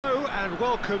And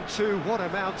welcome to what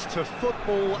amounts to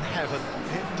football heaven.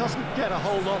 It doesn't get a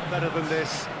whole lot better than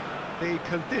this. The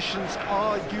conditions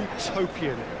are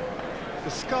utopian. The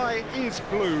sky is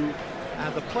blue,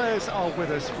 and the players are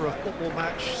with us for a football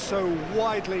match so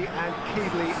widely and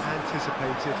keenly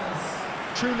anticipated.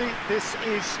 Truly, this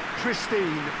is pristine,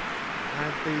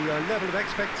 and the level of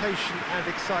expectation and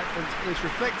excitement is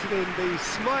reflected in the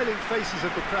smiling faces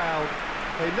of the crowd.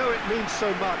 They know it means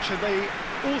so much, and they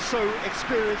also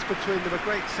experience between them a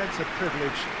great sense of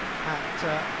privilege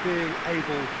at being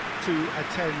able to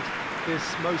attend this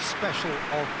most special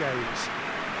of games.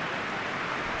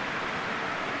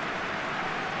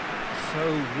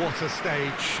 So what a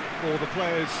stage for the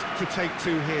players to take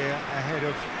to here ahead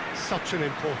of such an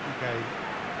important game.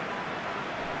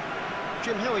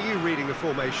 Jim, how are you reading the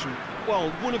formation? Well,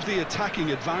 one of the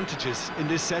attacking advantages in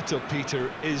this setup,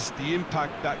 Peter, is the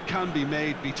impact that can be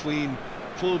made between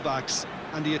fullbacks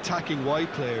and the attacking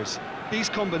wide players. These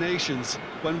combinations,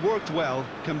 when worked well,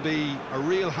 can be a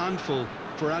real handful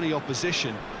for any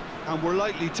opposition, and we're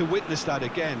likely to witness that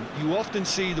again. You often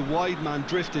see the wide man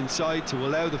drift inside to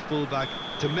allow the fullback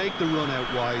to make the run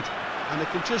out wide, and it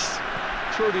can just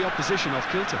throw the opposition off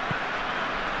kilter.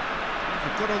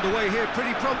 We've got underway here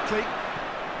pretty promptly.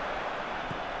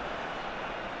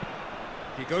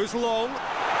 He goes long.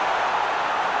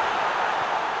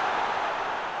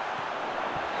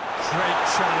 Great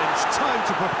challenge, time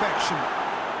to perfection.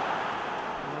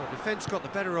 Well, defence got the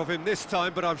better of him this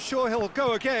time, but I'm sure he'll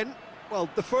go again. Well,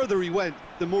 the further he went,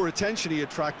 the more attention he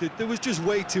attracted. There was just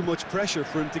way too much pressure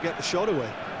for him to get the shot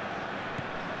away.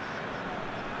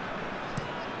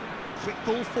 Quick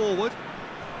ball forward.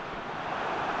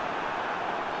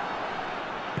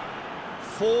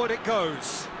 Forward it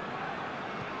goes.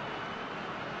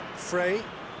 Frey.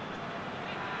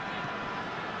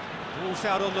 Ball's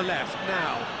out on the left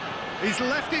now. He's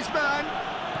left his man.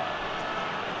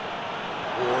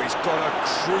 Oh, he's got a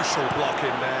crucial block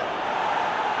in there.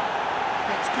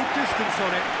 Gets good distance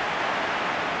on it.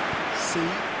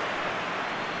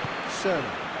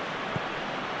 Cerner.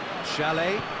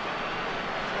 Chalet.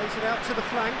 Plays it out to the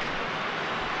flank.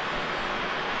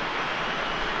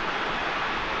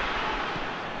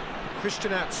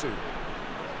 Christian Atsu.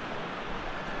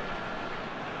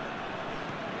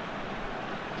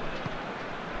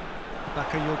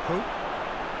 Bakayoko.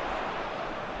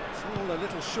 It's all a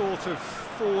little short of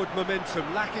forward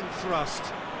momentum, lacking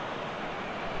thrust.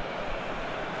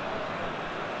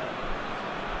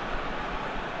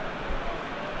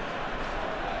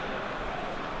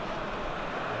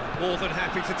 More than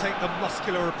happy to take the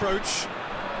muscular approach.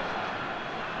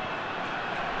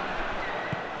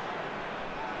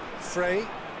 Frey.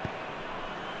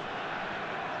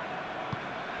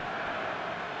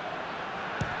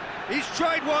 He's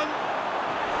tried one.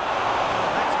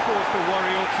 That's caused a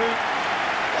worry or two.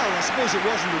 Well, I suppose it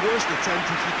wasn't the worst attempt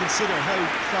if you consider how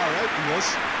far out he was.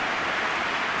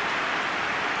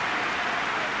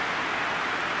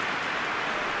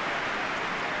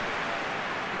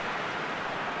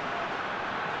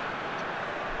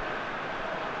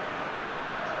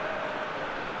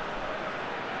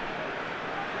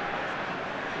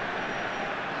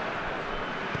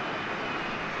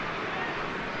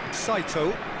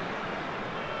 Saito.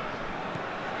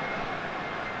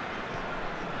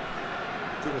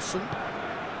 Goodison.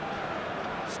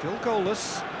 Still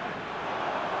goalless.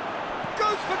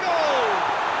 Goes for goal!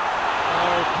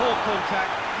 Oh, poor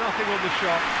contact, nothing on the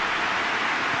shot.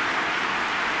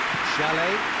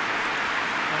 Chalet.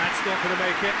 That's not going to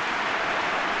make it.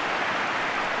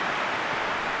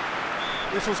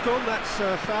 Whistle's gone, that's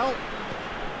a foul.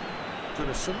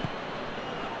 Goodison.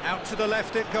 Out to the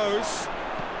left it goes.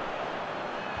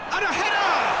 And a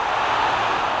header!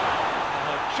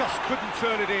 Oh, just couldn't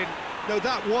turn it in. Now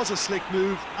that was a slick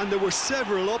move, and there were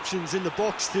several options in the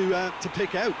box to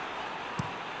pick out.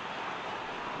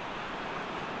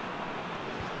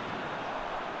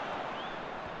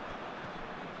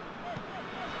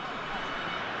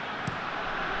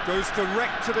 Goes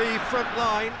direct to the front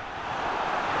line.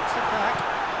 Gets it back,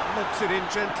 lobs it in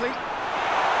gently.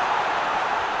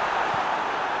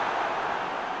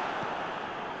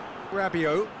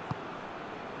 Rabiot.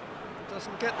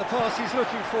 Doesn't get the pass he's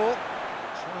looking for.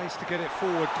 Tries to get it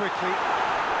forward quickly.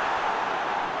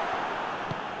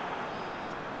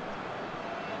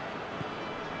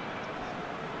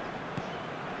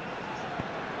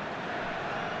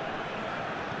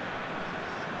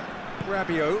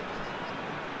 Rabiot.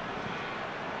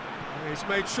 He's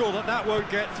made sure that that won't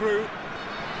get through.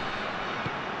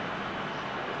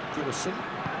 Goodison.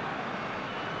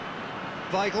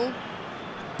 Weigl.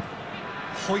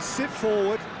 Hoists it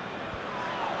forward.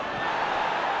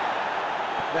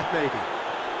 That may be.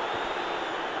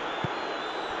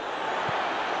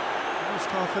 Almost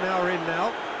half an hour in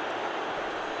now.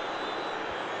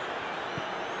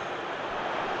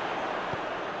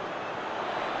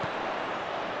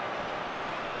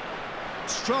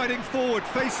 Striding forward,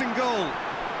 facing goal.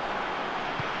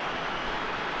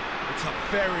 It's a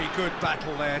very good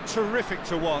battle there, terrific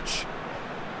to watch.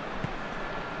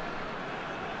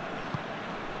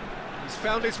 He's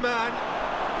found his man.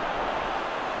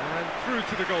 And through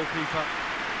to the goalkeeper.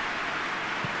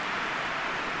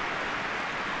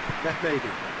 That may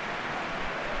be.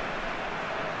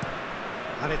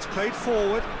 And it's played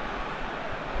forward.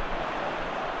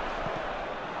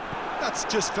 That's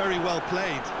just very well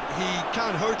played. He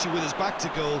can't hurt you with his back to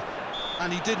goal,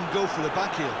 and he didn't go for the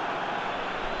back heel.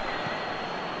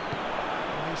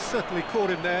 Well, he's certainly caught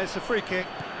him there. It's a free kick.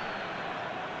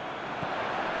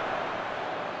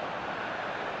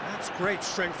 That's great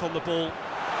strength on the ball.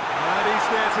 And he's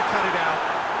there to cut it out.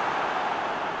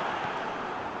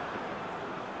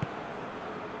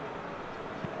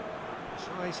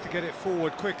 Tries to get it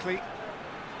forward quickly.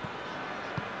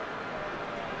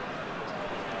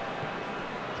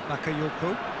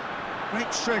 Bakayoko.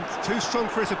 Great strength, too strong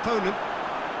for his opponent.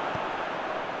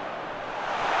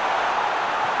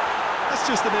 That's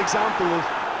just an example of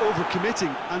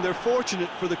overcommitting, and they're fortunate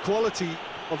for the quality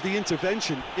of the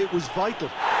intervention. It was vital.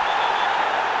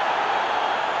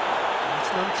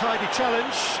 It's an untidy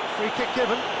challenge, free kick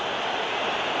given.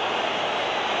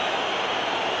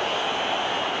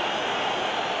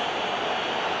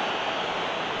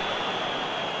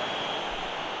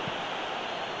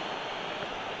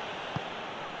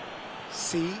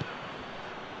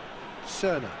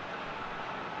 Cerner.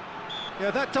 Yeah,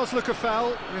 that does look a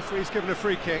foul. Referee's given a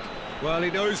free kick. Well,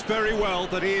 he knows very well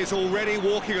that he is already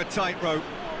walking a tightrope.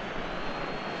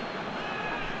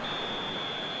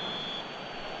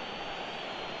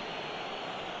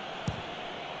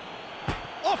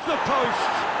 Off the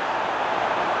post!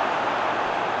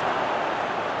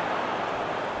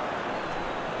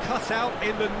 Cut out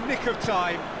in the nick of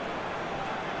time.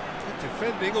 Good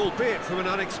defending, albeit from an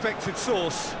unexpected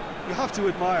source. You have to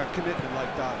admire commitment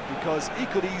like that, because he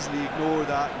could easily ignore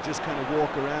that and just kind of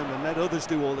walk around and let others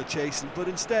do all the chasing, but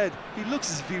instead he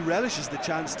looks as if he relishes the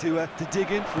chance to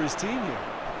dig in for his team here.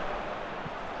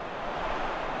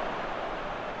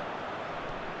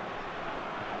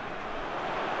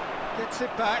 Gets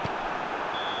it back.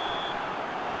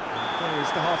 There is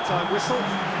the half-time whistle.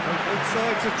 Both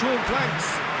sides have drawn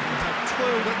blanks. They have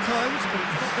toiled at times, but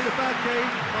it's not been a bad game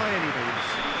by any means.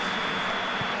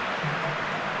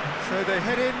 So they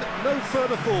head in no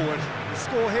further forward. The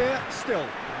score here, still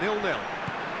 0-0.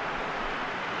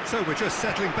 So we're just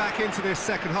settling back into this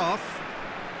second half.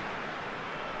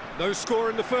 No score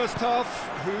in the first half.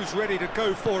 Who's ready to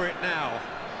go for it now?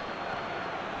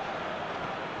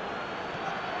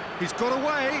 He's got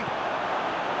away.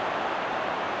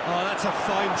 Oh, that's a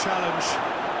fine challenge.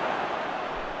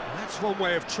 That's one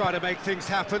way of trying to make things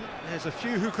happen. There's a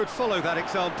few who could follow that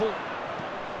example.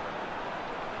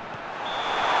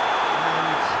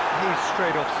 He's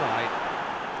straight offside.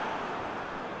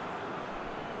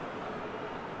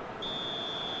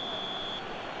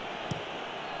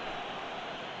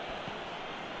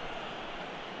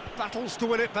 Battles to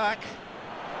win it back.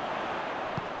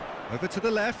 Over to the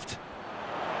left.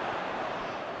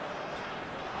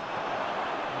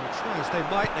 Well, try as they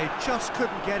might, they just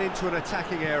couldn't get into an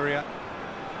attacking area.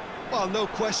 Well, no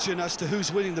question as to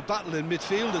who's winning the battle in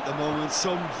midfield at the moment.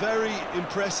 Some very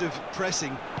impressive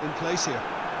pressing in place here.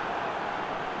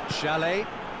 Chalet,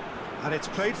 and it's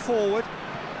played forward,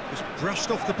 just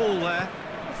brushed off the ball there,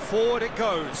 forward it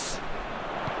goes,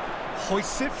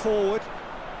 hoists it forward,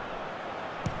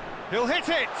 he'll hit it,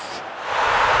 it's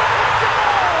a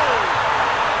goal!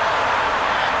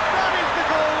 That is the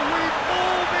goal we've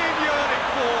all been yearning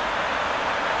for.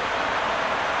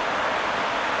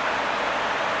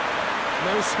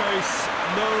 No space,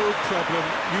 no problem,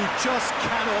 you just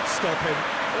cannot stop him.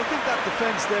 I think that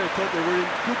defence there thought they were in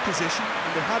good position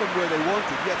and they had him where they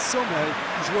wanted, yet somehow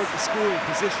he's worked the scoring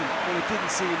position when it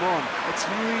didn't see him on. It's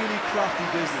really crafty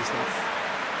business now.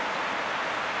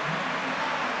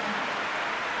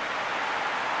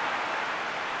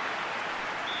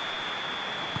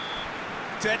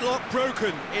 Deadlock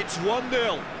broken, it's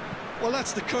 1-0. Well,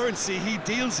 that's the currency he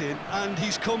deals in, and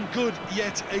he's come good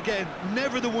yet again.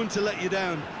 Never the one to let you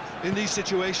down in these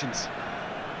situations.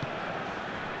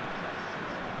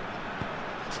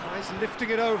 Tries lifting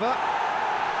it over.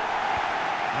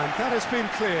 And that has been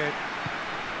cleared.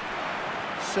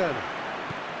 Cerner.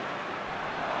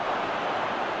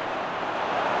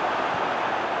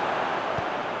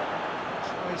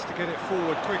 Tries to get it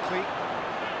forward quickly.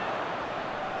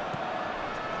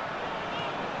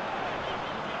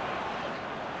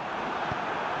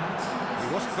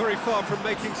 wasn't very far from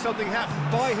making something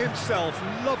happen by himself.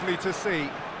 Lovely to see.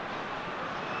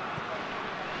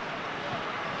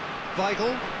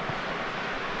 Weigl.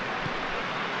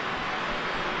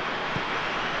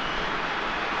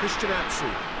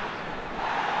 Christianatsu.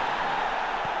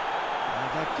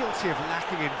 They're guilty of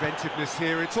lacking inventiveness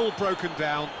here. It's all broken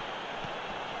down.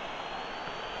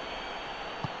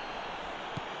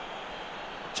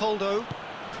 Toldo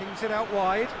pings it out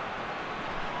wide.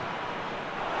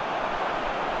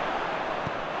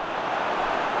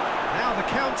 Now the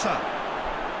counter.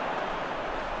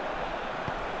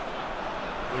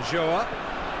 Ulloa.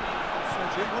 So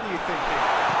Jim, what are you thinking?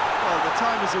 Well, the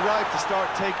time has arrived to start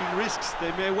taking risks.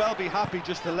 They may well be happy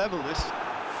just to level this.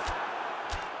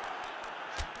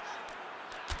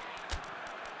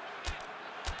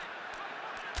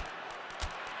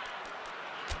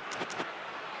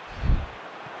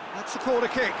 That's a corner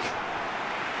kick.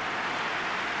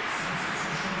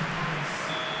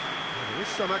 There is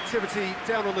some activity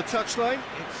down on the touchline.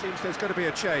 It seems there's going to be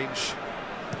a change.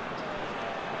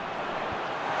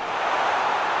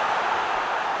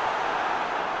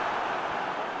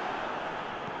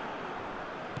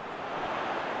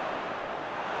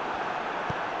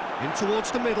 In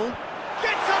towards the middle.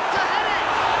 Gets up to head it!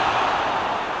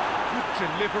 Good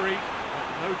delivery, but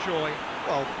no joy.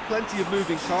 Well, plenty of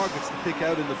moving targets to pick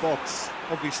out in the box.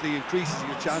 Obviously increases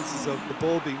your chances of the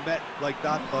ball being met like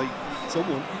that by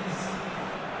someone.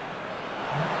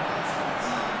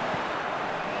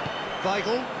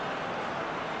 Weigl.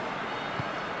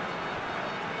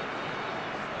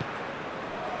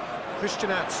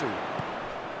 Christianatsu.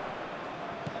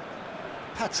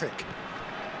 Patrick.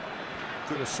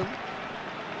 Gunnarsson.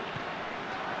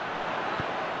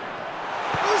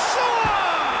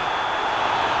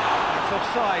 It's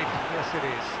offside. Yes, it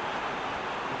is.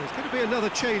 And there's going to be another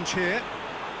change here.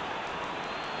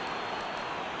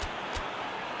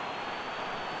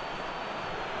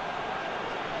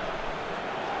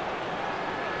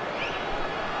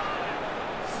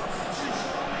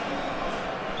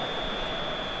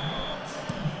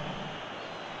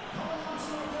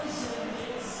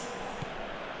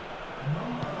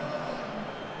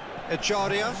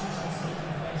 Echaria.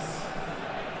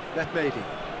 Netmedi.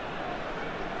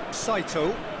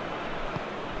 Saito.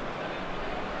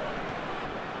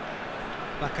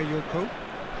 Bakayoko.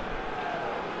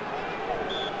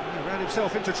 He ran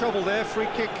himself into trouble there. Free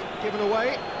kick given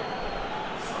away.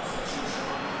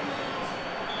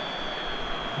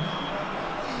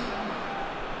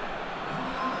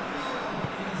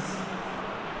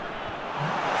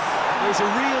 There's a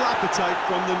real appetite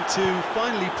from them to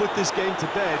finally put this game to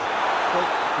bed, but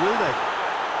will they?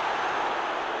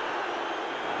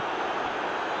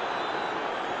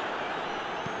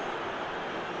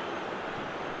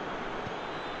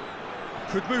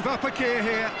 Could move up a gear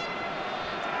here.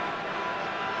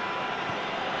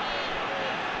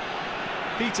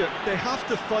 Peter, they have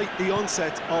to fight the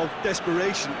onset of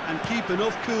desperation and keep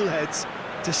enough cool heads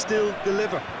to still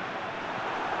deliver.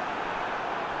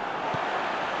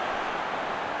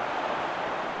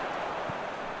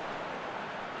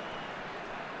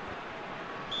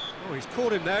 Oh, he's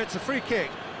caught him there. It's a free kick.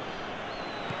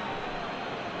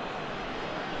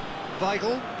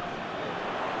 Weigl.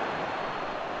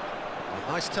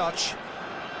 Oh, nice touch.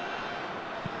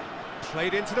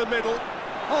 Played into the middle.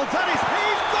 Oh, that is...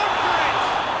 He's gone for it!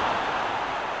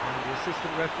 And the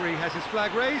assistant referee has his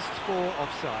flag raised for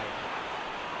offside.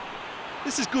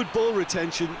 This is good ball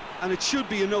retention, and it should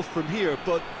be enough from here,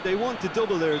 but they want to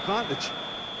double their advantage.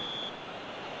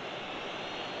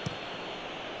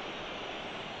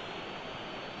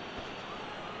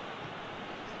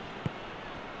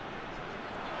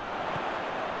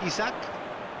 Isak.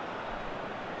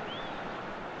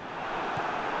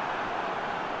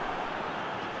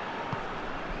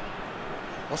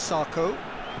 Osako.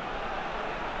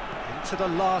 Into the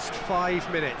last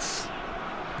 5 minutes.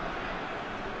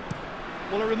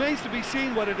 Well, it remains to be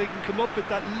seen whether they can come up with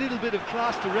that little bit of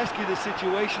class to rescue the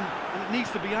situation, and it needs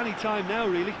to be any time now,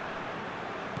 really.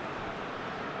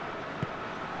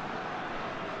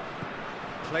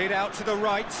 Played out to the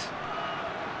right.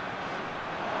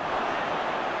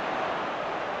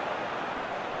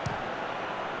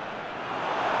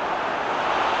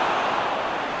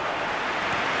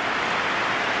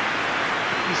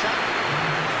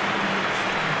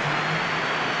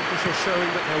 Official showing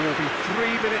that there will be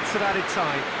 3 minutes of added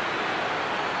time.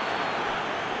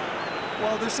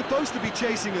 Well, they're supposed to be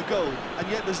chasing a goal, and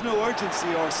yet there's no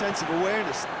urgency or sense of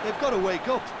awareness. They've got to wake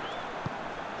up.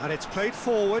 And it's played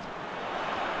forward.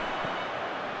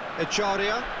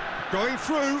 Echaria going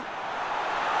through.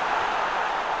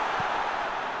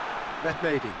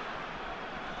 Netmedi.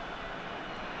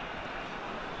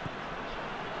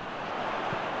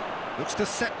 Looks to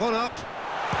set one up.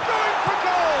 Going for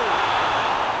goal!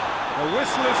 The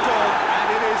whistle is gone, and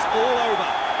it is all over.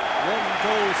 One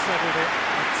goal settled it.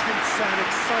 A tense and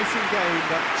exciting game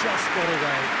that just got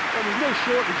away. Well, there's no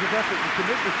shortage of effort and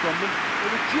commitment from them. They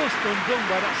were just undone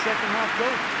by that second half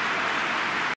goal.